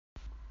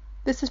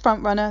This is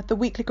Frontrunner, the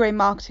weekly grain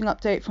marketing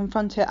update from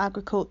Frontier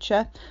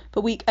Agriculture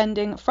for week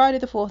ending Friday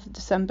the 4th of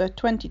December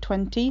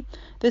 2020.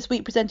 This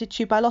week presented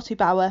to you by Lottie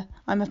Bauer.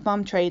 I'm a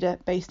farm trader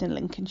based in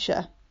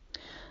Lincolnshire.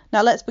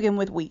 Now let's begin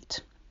with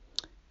wheat.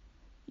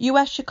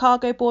 US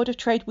Chicago Board of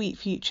Trade wheat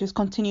futures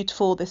continued to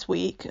fall this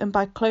week, and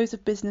by close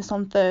of business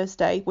on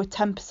Thursday were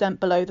 10%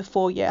 below the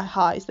 4-year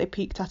highs they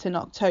peaked at in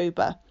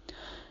October.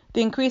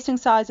 The increasing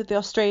size of the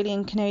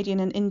Australian, Canadian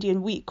and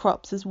Indian wheat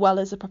crops, as well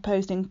as a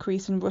proposed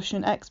increase in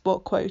Russian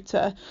export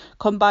quota,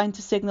 combined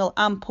to signal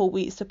ample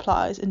wheat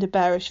supplies and a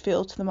bearish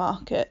feel to the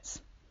markets.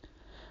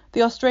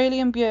 The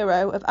Australian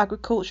Bureau of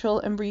Agricultural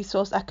and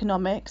Resource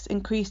Economics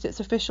increased its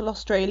official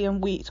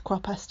Australian wheat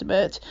crop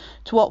estimate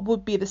to what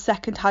would be the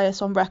second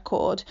highest on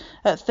record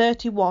at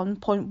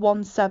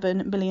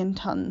 31.17 million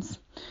tonnes.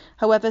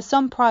 However,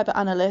 some private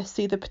analysts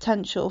see the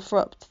potential for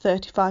up to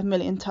 35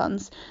 million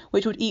tonnes,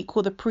 which would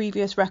equal the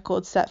previous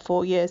record set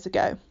 4 years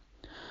ago.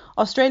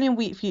 Australian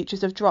wheat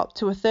futures have dropped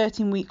to a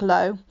 13-week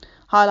low,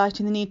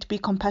 highlighting the need to be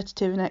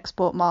competitive in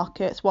export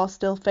markets while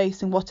still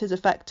facing what is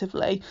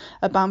effectively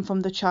a ban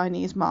from the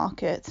Chinese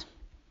market.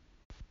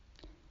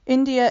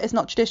 India is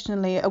not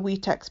traditionally a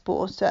wheat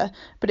exporter,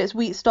 but its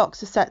wheat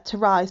stocks are set to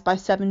rise by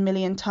 7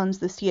 million tonnes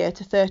this year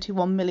to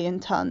 31 million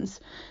tonnes.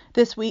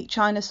 This week,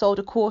 China sold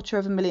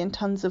 250,000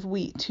 tonnes of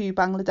wheat to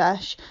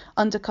Bangladesh,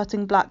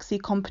 undercutting Black Sea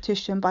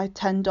competition by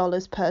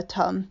 $10 per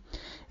tonne.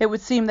 It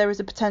would seem there is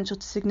a potential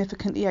to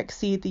significantly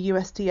exceed the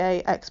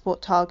USDA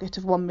export target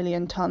of 1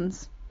 million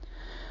tonnes.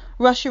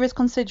 Russia is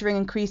considering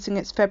increasing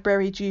its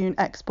February-June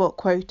export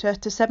quota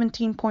to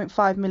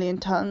 17.5 million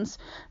tonnes,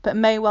 but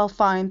may well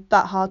find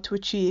that hard to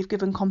achieve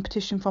given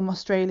competition from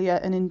Australia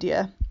and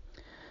India.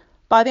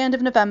 By the end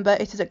of November,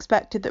 it is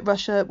expected that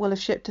Russia will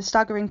have shipped a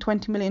staggering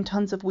 20 million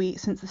tonnes of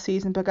wheat since the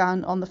season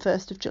began on the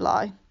 1st of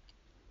July.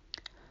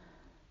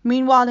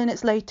 Meanwhile, in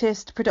its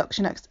latest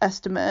production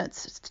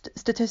estimates,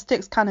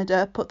 Statistics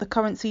Canada put the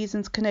current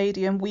season's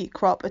Canadian wheat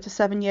crop at a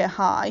 7-year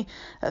high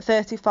at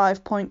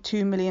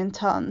 35.2 million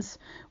tonnes,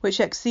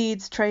 which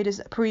exceeds traders'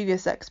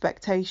 previous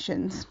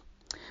expectations.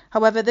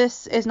 However,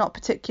 this is not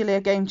particularly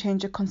a game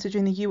changer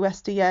considering the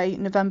USDA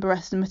November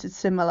estimate is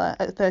similar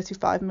at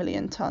 35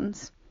 million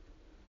tonnes.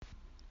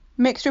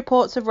 Mixed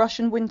reports of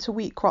Russian winter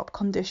wheat crop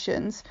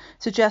conditions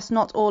suggest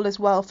not all is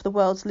well for the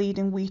world's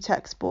leading wheat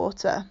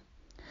exporter.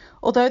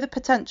 Although the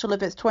potential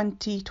of its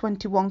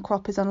 2021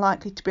 crop is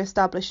unlikely to be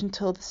established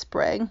until the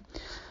spring,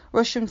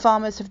 Russian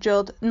farmers have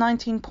drilled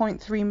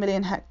 19.3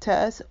 million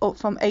hectares, up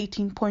from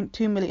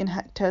 18.2 million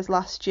hectares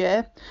last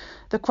year.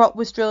 The crop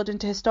was drilled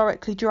into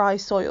historically dry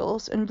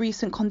soils, and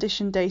recent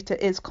condition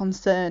data is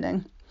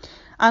concerning.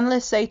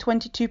 Analysts say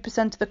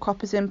 22% of the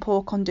crop is in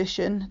poor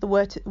condition, the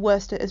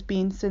worst it has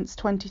been since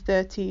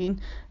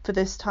 2013 for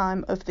this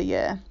time of the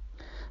year.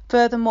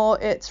 Furthermore,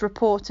 it's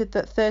reported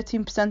that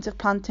 13% of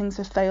plantings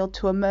have failed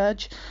to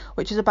emerge,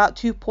 which is about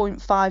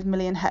 2.5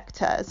 million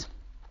hectares.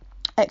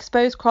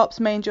 Exposed crops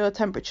may endure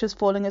temperatures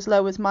falling as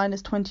low as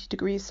minus 20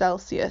 degrees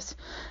Celsius.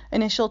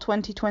 Initial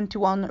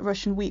 2021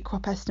 Russian wheat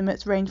crop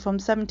estimates range from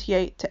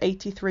 78 to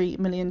 83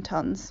 million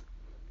tonnes.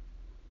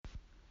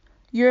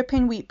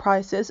 European wheat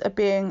prices are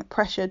being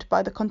pressured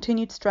by the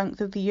continued strength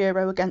of the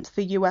euro against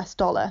the US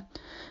dollar.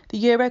 The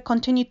euro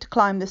continued to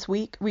climb this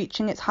week,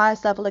 reaching its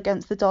highest level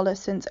against the dollar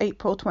since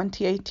April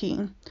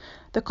 2018.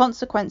 The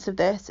consequence of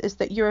this is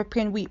that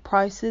European wheat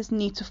prices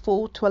need to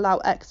fall to allow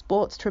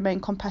exports to remain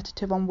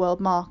competitive on world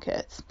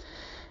markets.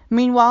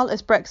 Meanwhile,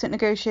 as Brexit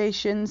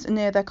negotiations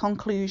near their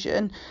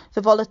conclusion,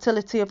 the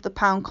volatility of the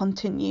pound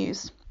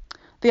continues.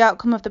 The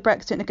outcome of the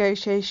Brexit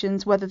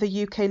negotiations, whether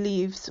the UK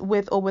leaves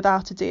with or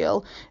without a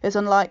deal, is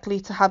unlikely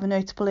to have a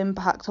notable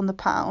impact on the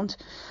pound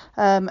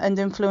and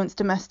influence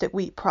domestic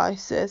wheat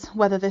prices.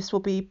 Whether this will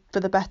be for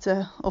the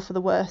better or for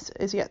the worse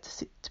is yet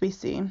to be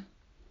seen.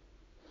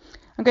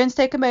 I'm going to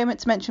take a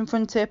moment to mention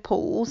Frontier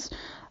Pools.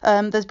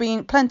 There's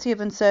been plenty of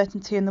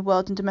uncertainty in the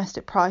world and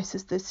domestic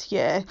prices this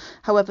year.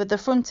 However, the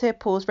Frontier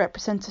Pools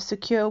represent a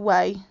secure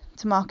way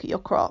to market your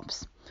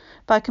crops.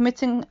 By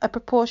committing a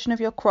proportion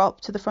of your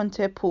crop to the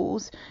Frontier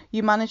Pools,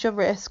 you manage your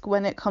risk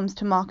when it comes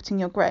to marketing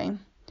your grain.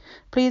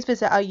 Please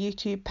visit our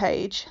YouTube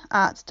page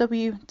at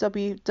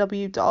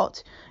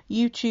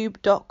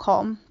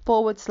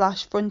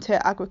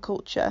www.youtube.com/Frontier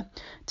Agriculture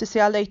to see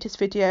our latest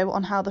video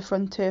on how the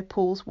Frontier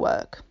Pools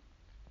work.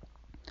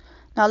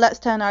 Now let's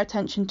turn our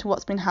attention to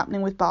what's been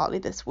happening with barley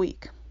this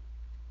week.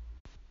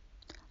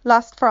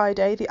 Last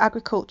Friday, the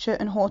Agriculture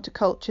and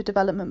Horticulture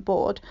Development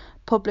Board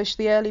published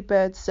the Early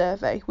Birds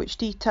Survey, which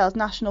details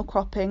national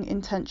cropping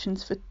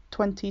intentions for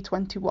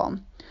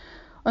 2021.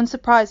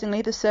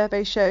 Unsurprisingly, the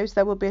survey shows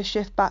there will be a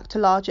shift back to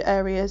larger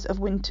areas of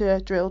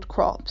winter-drilled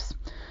crops.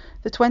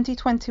 The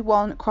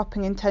 2021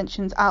 cropping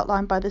intentions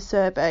outlined by the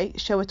survey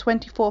show a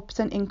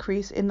 24%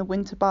 increase in the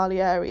winter barley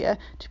area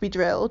to be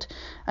drilled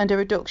and a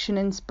reduction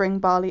in spring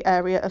barley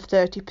area of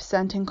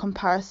 30% in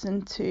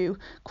comparison to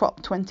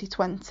crop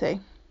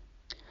 2020.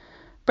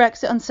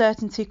 Brexit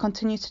uncertainty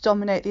continues to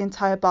dominate the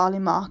entire barley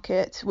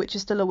market, which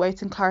is still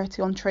awaiting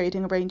clarity on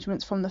trading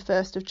arrangements from the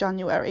 1st of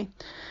January.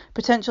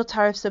 Potential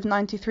tariffs of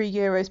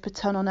 €93 per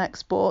tonne on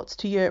exports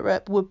to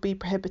Europe would be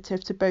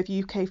prohibitive to both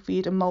UK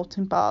feed and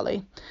malting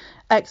barley.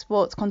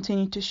 Exports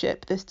continue to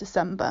ship this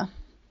December.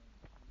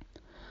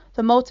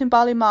 The malting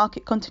barley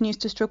market continues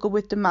to struggle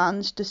with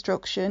demand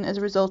destruction as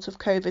a result of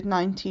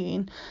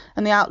COVID-19,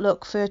 and the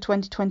outlook for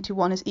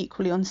 2021 is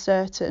equally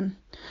uncertain.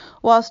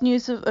 Whilst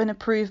news of an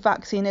approved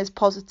vaccine is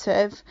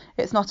positive,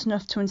 it's not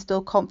enough to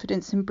instill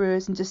confidence in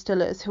brewers and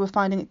distillers who are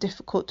finding it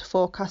difficult to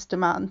forecast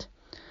demand.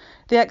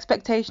 The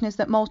expectation is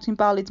that malting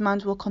barley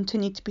demand will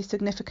continue to be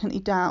significantly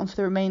down for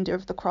the remainder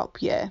of the crop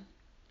year.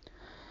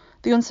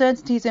 The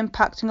uncertainties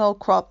impacting old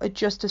crop are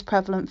just as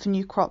prevalent for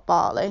new crop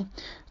barley.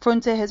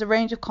 Frontier has a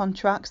range of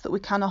contracts that we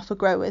can offer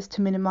growers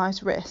to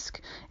minimise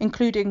risk,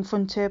 including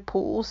Frontier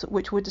pools,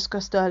 which were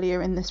discussed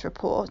earlier in this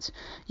report.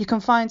 You can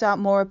find out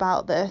more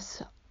about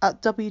this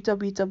at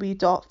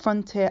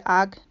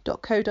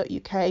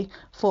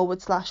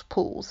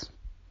www.frontierag.co.uk/pools.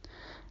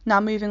 Now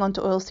moving on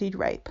to oilseed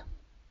rape.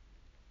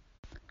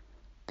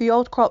 The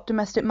old crop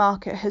domestic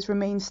market has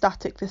remained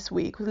static this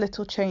week with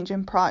little change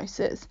in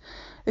prices.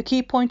 The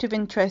key point of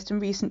interest in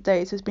recent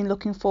days has been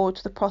looking forward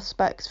to the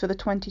prospects for the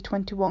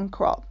 2021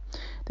 crop.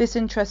 This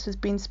interest has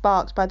been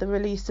sparked by the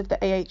release of the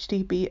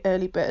AHDB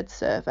Early Bird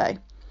Survey.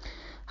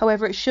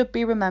 However, it should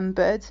be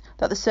remembered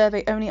that the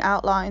survey only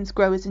outlines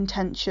growers'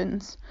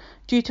 intentions.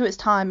 Due to its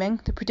timing,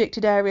 the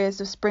predicted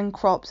areas of spring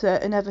crops are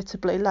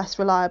inevitably less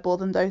reliable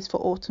than those for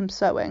autumn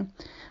sowing.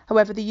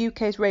 However, the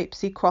UK's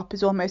rapeseed crop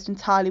is almost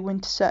entirely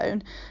winter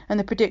sown, and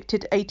the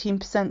predicted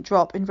 18%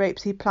 drop in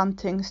rapeseed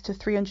plantings to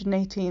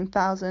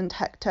 318,000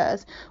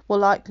 hectares will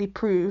likely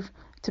prove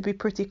to be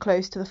pretty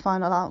close to the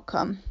final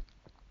outcome.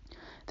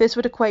 This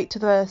would equate to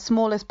the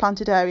smallest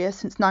planted area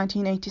since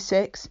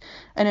 1986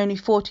 and only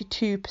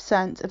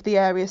 42% of the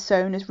area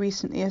sown as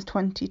recently as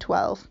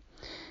 2012.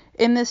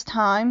 In this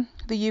time,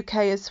 the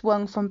UK has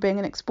swung from being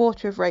an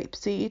exporter of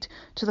rapeseed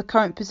to the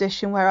current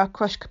position where our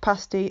crush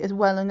capacity is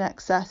well in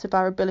excess of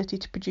our ability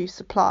to produce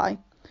supply.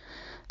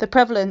 The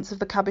prevalence of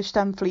the cabbage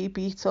stem flea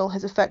beetle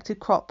has affected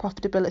crop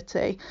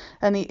profitability,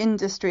 and the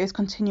industry is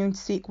continuing to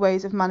seek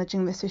ways of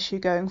managing this issue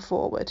going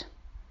forward.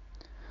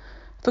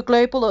 For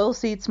global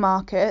oilseeds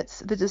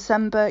markets, the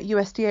December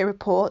USDA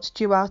report,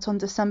 due out on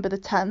December the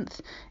 10th,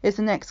 is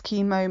the next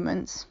key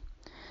moment.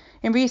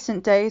 In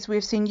recent days, we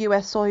have seen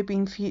US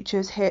soybean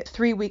futures hit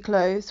 3-week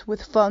lows,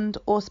 with fund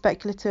or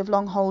speculative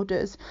long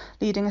holders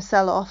leading a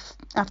sell-off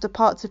after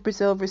parts of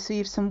Brazil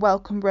received some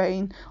welcome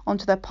rain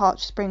onto their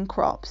parched spring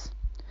crops.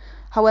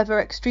 However,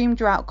 extreme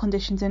drought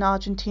conditions in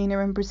Argentina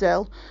and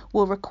Brazil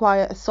will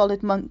require a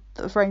solid month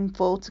of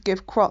rainfall to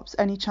give crops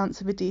any chance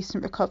of a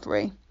decent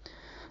recovery.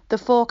 The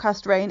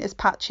forecast rain is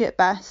patchy at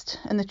best,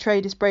 and the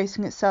trade is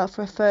bracing itself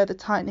for a further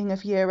tightening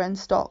of year-end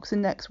stocks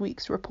in next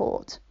week's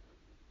report.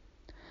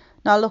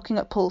 Now looking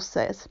at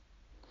pulses.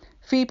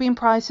 Feed bean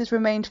prices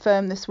remained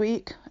firm this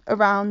week,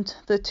 around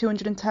the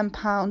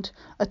 £210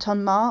 a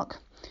tonne mark,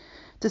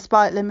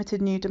 despite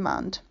limited new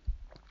demand.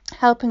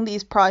 Helping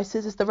these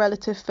prices is the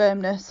relative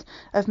firmness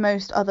of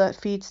most other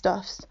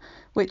feedstuffs,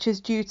 which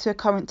is due to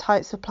current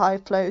tight supply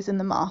flows in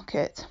the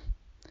market.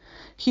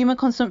 Human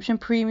consumption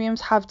premiums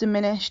have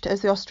diminished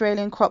as the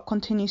Australian crop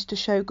continues to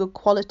show good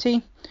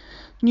quality.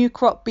 New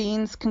crop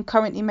beans can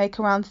currently make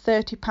around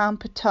 £30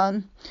 per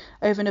tonne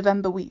over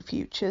November wheat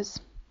futures.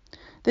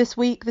 This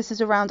week, this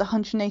is around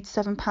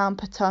 £187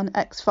 per tonne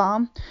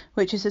ex-farm,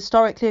 which is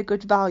historically a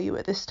good value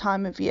at this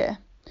time of year.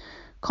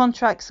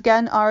 Contracts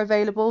again are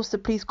available, so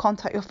please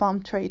contact your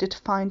farm trader to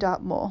find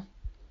out more.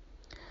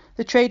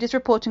 The trade is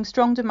reporting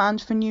strong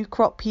demand for new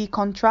crop pea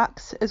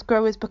contracts as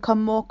growers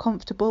become more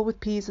comfortable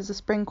with peas as a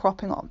spring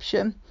cropping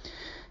option.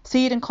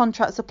 Seed and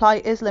contract supply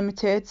is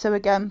limited, so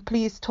again,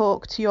 please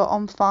talk to your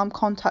on-farm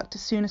contact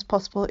as soon as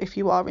possible if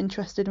you are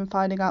interested in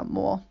finding out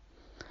more.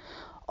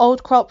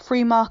 Old crop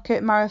free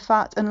market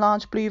marrowfat and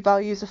large blue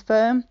values are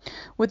firm,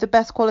 with the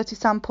best quality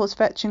samples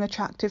fetching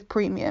attractive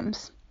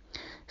premiums.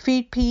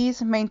 Feed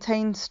peas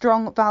maintain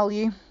strong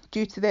value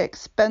due to the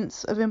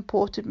expense of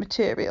imported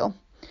material.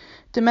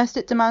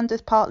 Domestic demand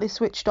is partly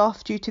switched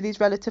off due to these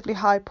relatively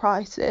high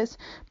prices,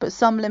 but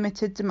some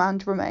limited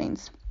demand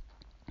remains.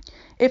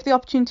 If the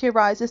opportunity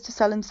arises to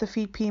sell into the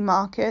feed pea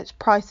market,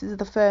 prices are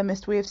the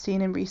firmest we have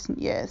seen in recent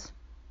years.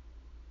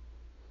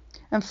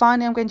 And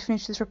finally, I'm going to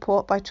finish this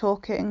report by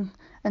talking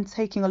and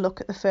taking a look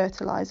at the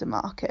fertiliser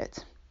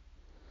market.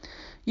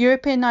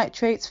 European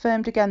nitrates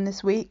firmed again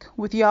this week,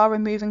 with Yara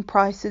moving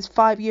prices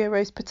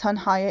 €5 per tonne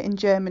higher in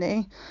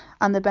Germany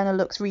and the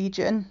Benelux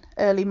region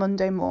early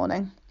Monday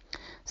morning.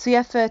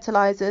 CF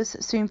fertilisers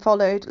soon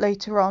followed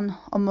later on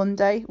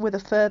Monday with a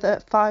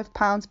further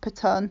 £5 per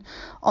tonne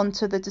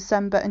onto the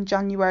December and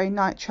January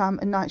nitram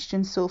and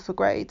nitrogen sulphur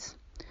grades.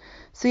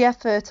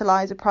 CF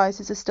fertiliser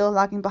prices are still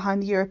lagging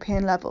behind the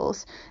European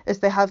levels as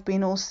they have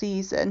been all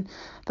season,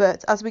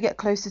 but as we get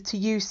closer to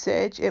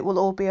usage it will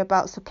all be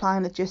about supply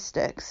and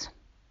logistics.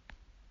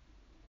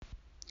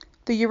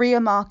 The urea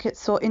market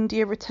saw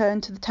India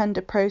return to the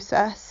tender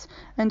process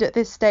and at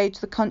this stage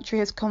the country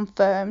has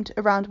confirmed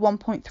around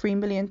 1.3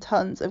 million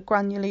tonnes of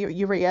granular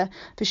urea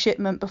for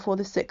shipment before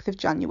the 6th of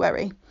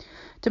January.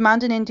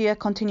 Demand in India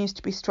continues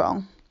to be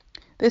strong.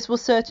 This will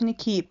certainly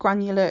keep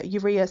granular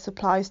urea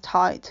supplies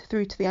tight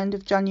through to the end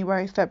of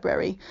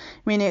January-February,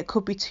 meaning it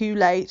could be too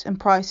late and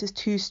prices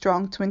too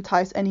strong to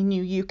entice any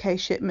new UK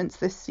shipments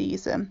this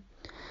season.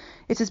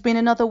 It has been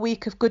another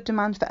week of good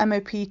demand for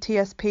MOP,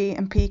 TSP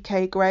and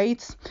PK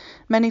grades.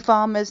 Many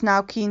farmers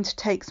now keen to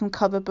take some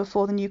cover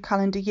before the new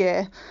calendar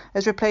year,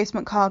 as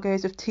replacement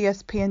cargoes of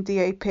TSP and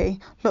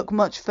DAP look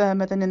much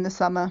firmer than in the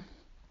summer.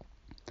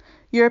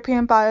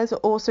 European buyers are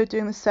also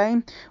doing the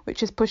same,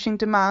 which is pushing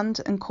demand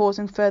and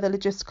causing further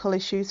logistical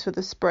issues for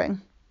the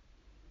spring.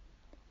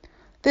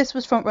 This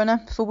was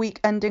Frontrunner for week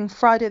ending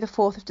Friday the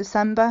 4th of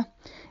December.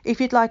 If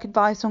you'd like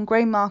advice on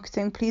grain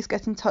marketing, please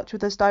get in touch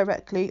with us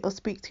directly or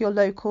speak to your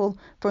local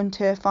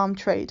Frontier farm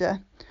trader.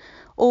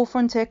 All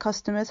Frontier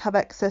customers have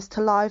access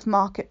to live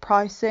market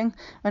pricing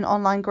and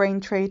online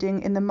grain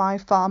trading in the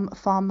MyFarm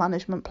farm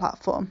management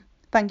platform.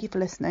 Thank you for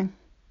listening.